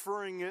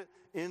 transferring it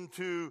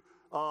into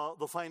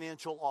the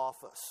financial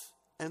office.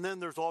 And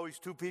then there's always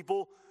 2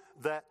 people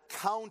that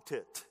count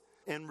it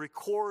and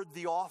record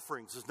the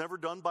offerings. It's never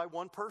done by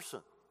one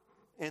person.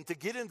 And to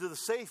get into the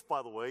safe,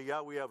 by the way,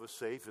 yeah, we have a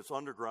safe. It's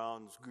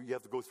underground. You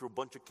have to go through a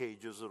bunch of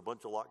cages and a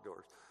bunch of locked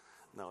doors.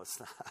 No, it's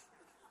not.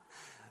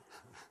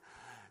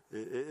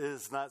 It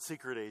is not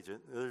secret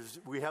agent.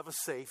 We have a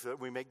safe that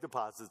we make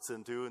deposits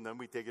into, and then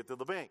we take it to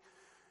the bank.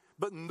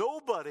 But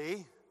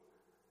nobody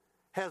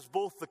has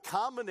both the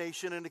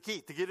combination and the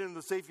key. To get into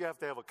the safe, you have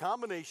to have a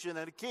combination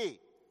and a key.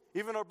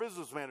 Even our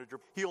business manager,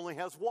 he only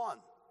has one.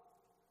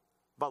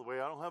 By the way,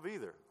 I don't have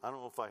either. I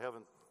don't know if I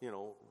haven't,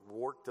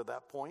 worked to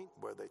that point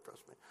where they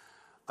trust me.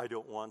 I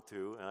don't want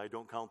to, and I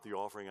don't count the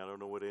offering. I don't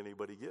know what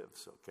anybody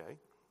gives, okay?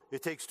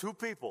 It takes 2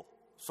 people,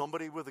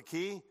 somebody with a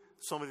key,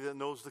 somebody that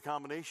knows the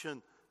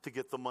combination to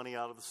get the money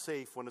out of the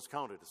safe when it's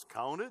counted. It's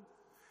counted,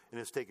 and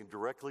it's taken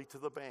directly to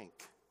the bank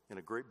in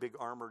a great big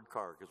armored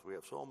car because we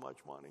have so much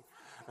money.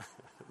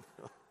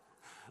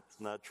 It's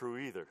not true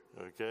either,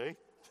 okay?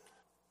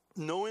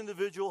 No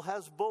individual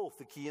has both,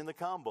 the key and the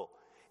combo.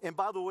 And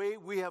by the way,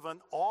 we have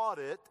an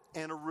audit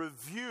and a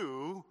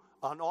review,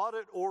 an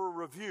audit or a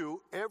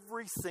review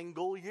every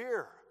single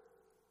year.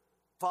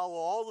 Follow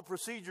all the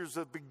procedures that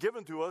have been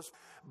given to us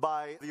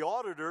by the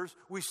auditors.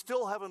 We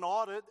still have an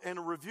audit and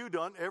a review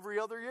done every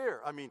other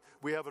year. I mean,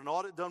 we have an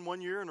audit done one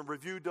year and a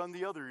review done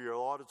the other year. The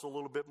audit's a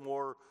little bit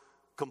more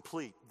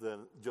complete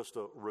than just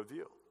a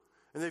review.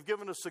 And they've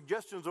given us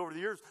suggestions over the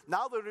years.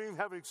 Now they don't even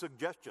have any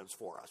suggestions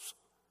for us.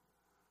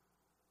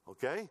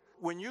 Okay?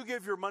 When you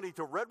give your money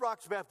to Red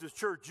Rocks Baptist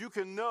Church, you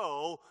can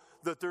know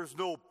that there's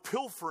no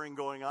pilfering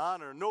going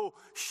on or no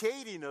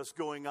shadiness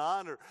going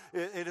on,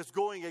 and it's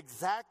going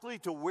exactly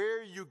to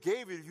where you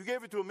gave it. If you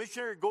gave it to a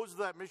missionary, it goes to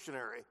that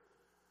missionary.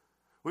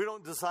 We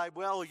don't decide,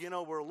 well,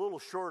 we're a little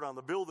short on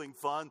the building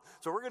fund,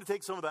 so we're going to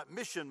take some of that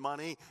mission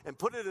money and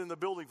put it in the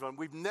building fund.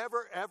 We've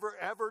never, ever,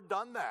 ever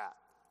done that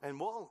and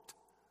won't.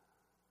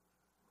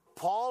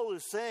 Paul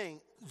is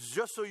saying,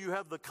 just so you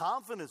have the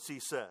confidence, he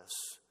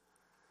says,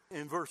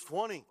 in verse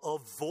 20,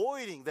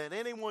 avoiding that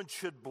anyone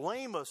should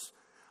blame us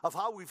of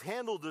how we've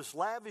handled this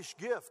lavish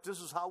gift. This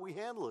is how we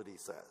handle it, he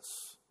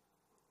says.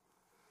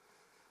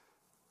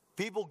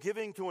 People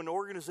giving to an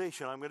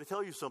organization, I'm going to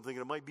tell you something,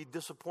 and it might be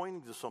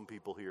disappointing to some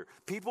people here.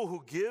 People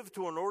who give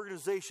to an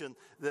organization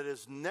that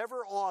is never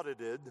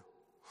audited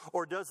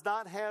or does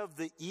not have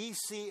the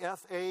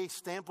ECFA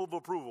stamp of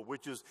approval,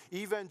 which is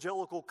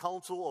Evangelical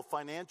Council of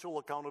Financial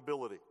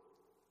Accountability.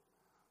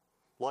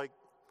 Like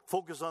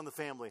Focus on the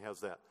Family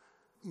has that.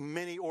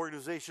 Many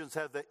organizations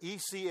have the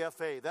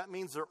ECFA. That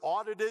means they're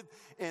audited,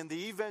 and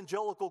the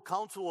Evangelical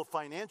Council of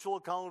Financial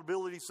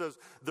Accountability says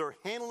they're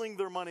handling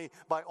their money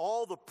by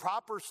all the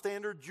proper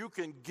standards you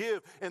can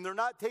give, and they're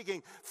not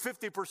taking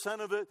 50%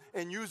 of it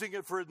and using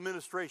it for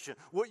administration.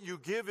 What you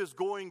give is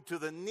going to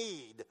the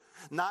need,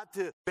 not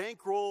to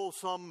bankroll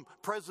some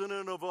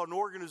president of an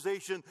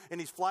organization and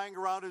he's flying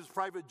around in his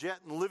private jet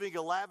and living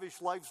a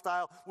lavish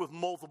lifestyle with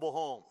multiple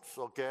homes,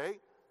 okay?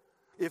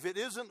 If it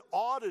isn't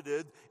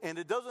audited and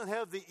it doesn't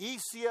have the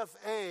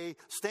ECFA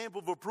stamp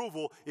of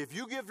approval, if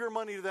you give your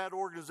money to that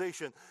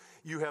organization,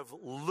 you have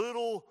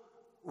little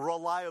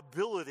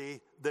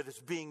reliability that it's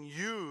being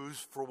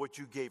used for what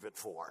you gave it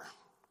for.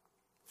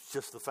 It's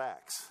just the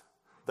facts.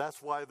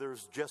 That's why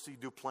there's Jesse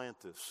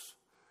Duplantis.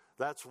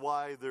 That's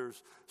why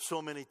there's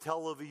so many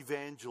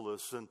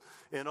televangelists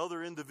and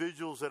other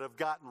individuals that have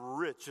gotten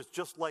rich. It's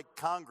just like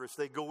Congress.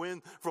 They go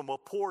in from a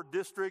poor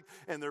district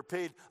and they're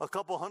paid a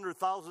couple $100,000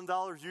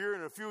 a year.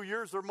 In a few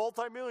years, they're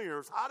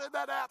multimillionaires. How did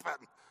that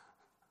happen?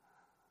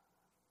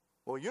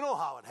 Well, you know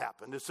how it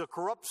happened. It's a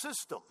corrupt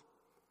system.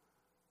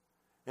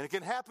 And it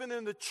can happen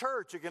in the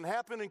church. It can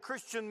happen in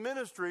Christian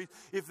ministries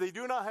if they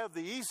do not have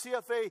the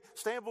ECFA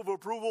stamp of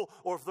approval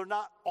or if they're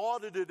not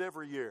audited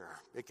every year.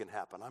 It can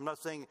happen. I'm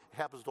not saying it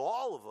happens to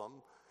all of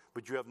them,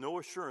 but you have no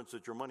assurance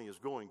that your money is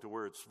going to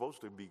where it's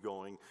supposed to be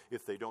going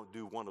if they don't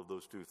do one of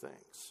those two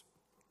things.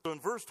 So in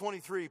verse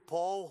 23,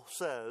 Paul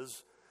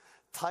says,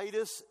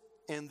 Titus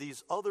and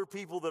these other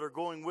people that are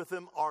going with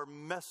him are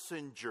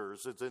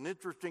messengers. It's an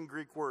interesting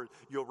Greek word.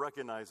 You'll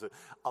recognize it.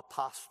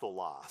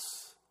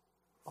 Apostolos.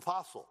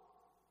 Apostle.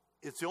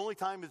 It's the only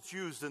time it's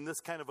used in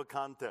this kind of a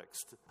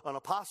context. An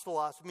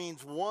apostolos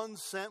means one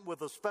sent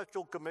with a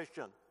special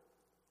commission.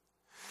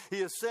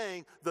 He is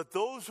saying that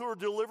those who are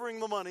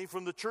delivering the money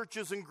from the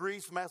churches in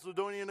Greece,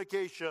 Macedonia, and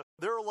Achaia,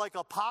 they're like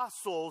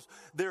apostles.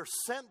 They're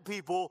sent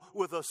people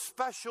with a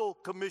special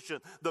commission.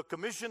 The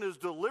commission is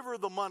deliver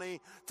the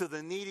money to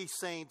the needy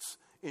saints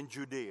in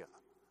Judea.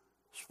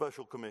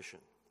 Special commission.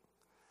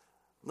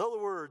 In other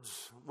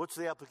words, what's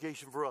the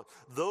application for us?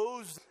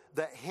 Those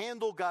that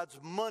handle God's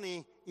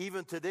money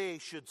even today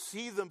should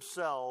see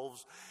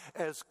themselves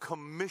as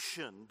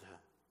commissioned.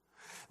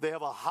 They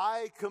have a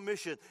high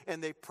commission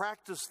and they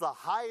practice the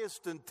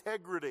highest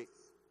integrity.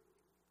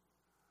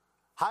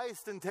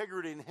 Highest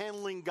integrity in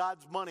handling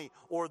God's money,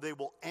 or they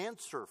will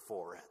answer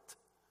for it.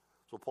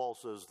 So Paul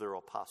says they're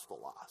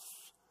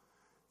apostolos.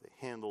 They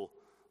handle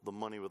the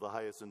money with the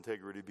highest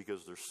integrity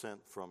because they're sent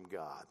from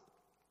God.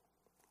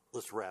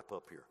 Let's wrap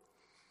up here.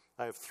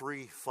 I have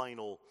three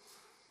final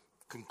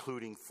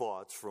concluding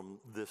thoughts from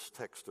this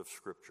text of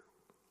Scripture.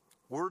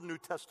 We're New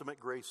Testament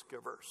grace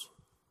givers.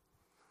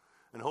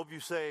 And I hope you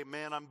say,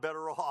 man, I'm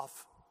better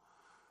off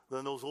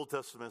than those Old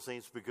Testament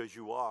saints, because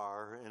you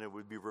are, and it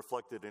would be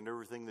reflected in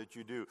everything that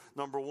you do.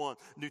 Number one,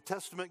 New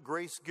Testament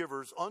grace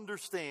givers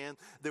understand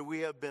that we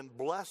have been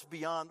blessed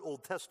beyond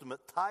Old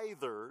Testament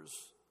tithers,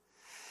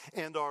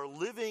 and our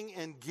living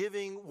and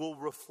giving will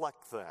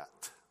reflect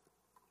that.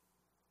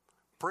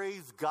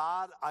 Praise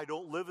God, I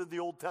don't live in the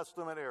Old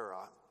Testament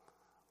era.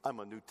 I'm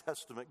a New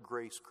Testament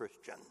grace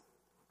Christian.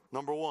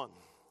 Number one.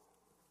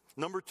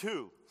 Number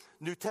two,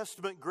 New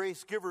Testament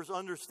grace givers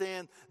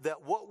understand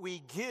that what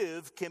we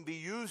give can be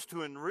used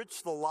to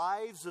enrich the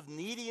lives of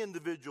needy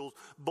individuals,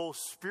 both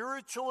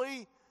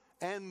spiritually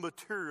and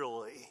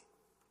materially.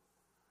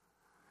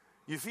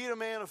 You feed a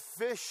man a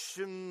fish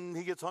and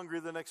he gets hungry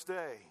the next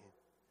day.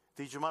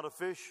 Teach him how to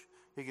fish,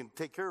 he can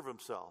take care of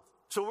himself.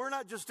 So we're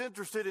not just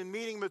interested in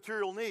meeting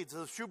material needs.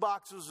 The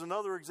shoebox is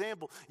another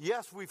example.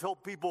 Yes, we've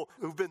helped people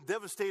who've been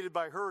devastated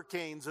by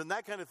hurricanes and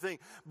that kind of thing,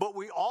 but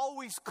we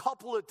always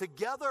couple it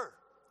together.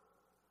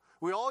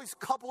 We always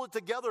couple it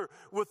together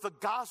with the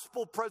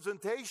gospel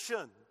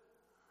presentation.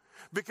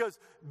 Because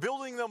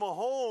building them a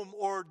home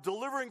or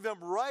delivering them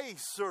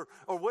rice or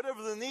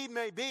whatever the need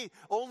may be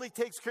only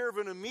takes care of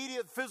an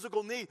immediate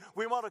physical need.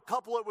 We want to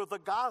couple it with the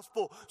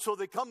gospel so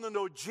they come to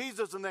know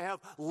Jesus and they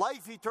have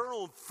life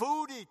eternal and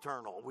food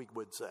eternal, we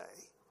would say.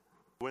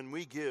 When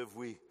we give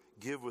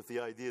with the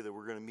idea that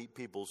we're going to meet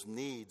people's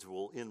needs,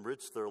 we'll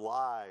enrich their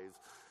lives,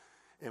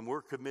 and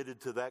we're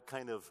committed to that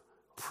kind of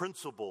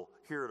principle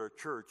here at our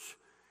church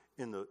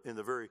in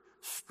the very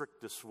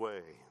strictest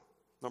way.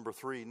 Number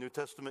 3, New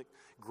Testament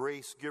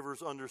grace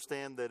givers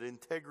understand that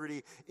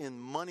integrity in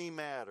money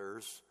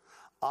matters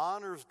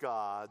honors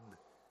God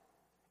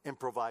and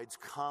provides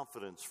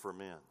confidence for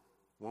men.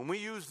 When we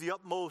use the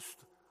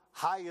utmost,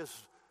 highest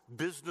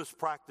business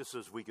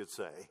practices, we could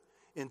say,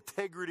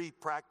 integrity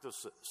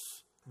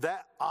practices,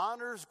 that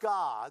honors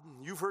God.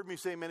 You've heard me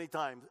say many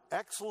times,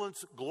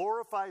 excellence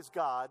glorifies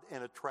God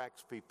and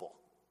attracts people.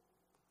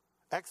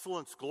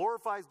 Excellence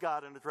glorifies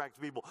God and attracts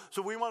people.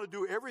 So we want to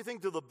do everything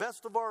to the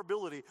best of our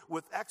ability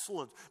with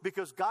excellence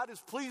because God is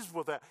pleased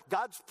with that.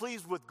 God's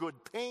pleased with good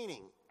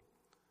painting.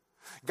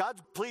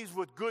 God's pleased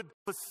with good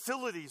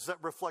facilities that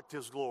reflect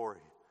His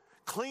glory.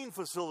 Clean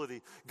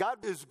facility.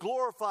 God is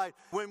glorified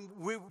when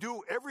we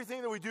do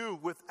everything that we do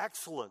with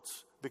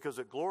excellence because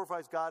it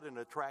glorifies God and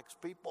attracts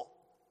people.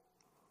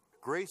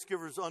 Grace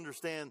givers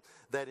understand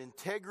that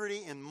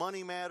integrity in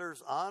money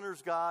matters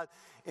honors God,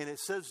 and it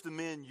says to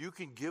men, you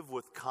can give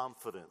with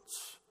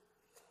confidence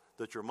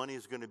that your money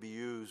is going to be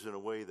used in a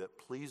way that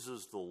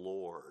pleases the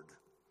Lord.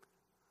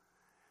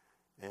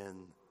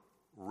 And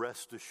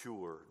rest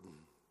assured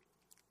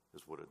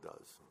is what it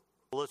does.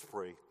 Let's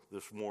pray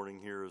this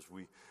morning here as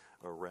we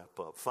wrap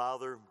up.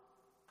 Father,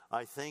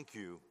 I thank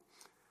you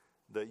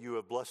that you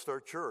have blessed our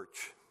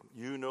church.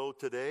 You know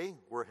today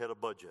we're ahead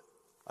of budget.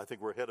 I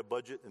think we're ahead of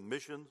budget in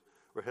missions.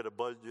 We're ahead of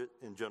budget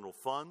in general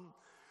fund.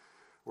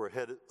 We're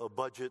ahead of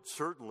budget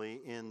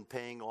certainly in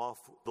paying off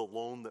the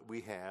loan that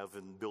we have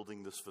in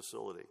building this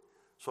facility.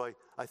 So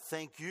I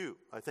thank you.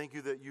 I thank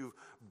you that you've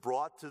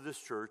brought to this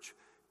church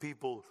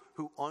people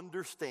who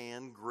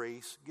understand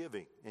grace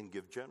giving and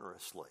give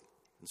generously.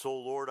 And so,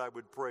 Lord, I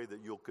would pray that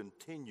you'll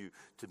continue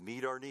to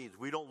meet our needs.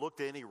 We don't look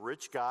to any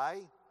rich guy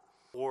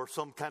or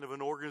some kind of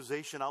an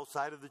organization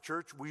outside of the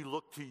church. We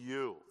look to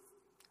you,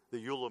 that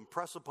you'll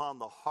impress upon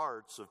the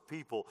hearts of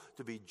people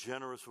to be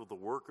generous with the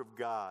work of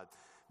God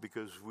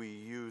because we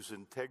use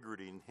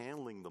integrity in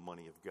handling the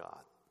money of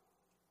God.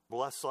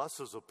 Bless us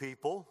as a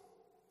people,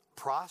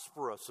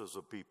 prosper us as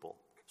a people,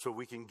 so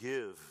we can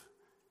give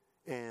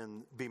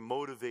and be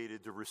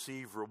motivated to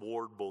receive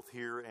reward both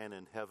here and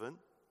in heaven,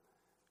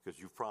 because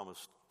you've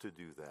promised to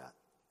do that.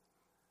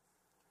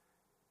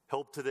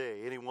 Help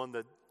today anyone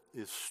that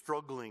is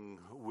struggling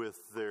with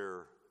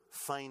their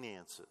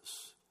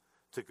finances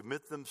to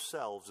commit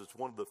themselves. It's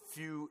one of the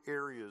few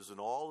areas in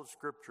all of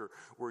Scripture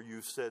where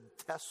you said,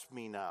 test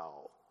me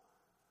now,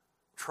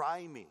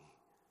 try me,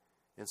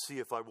 and see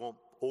if I won't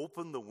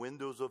open the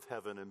windows of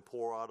heaven and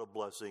pour out a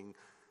blessing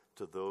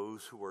to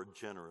those who are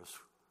generous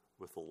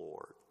with the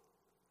Lord.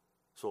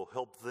 So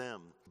help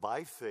them,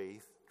 by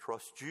faith,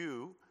 trust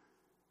you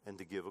and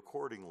to give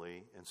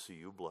accordingly and see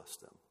you bless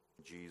them.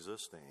 In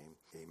Jesus' name,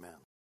 amen.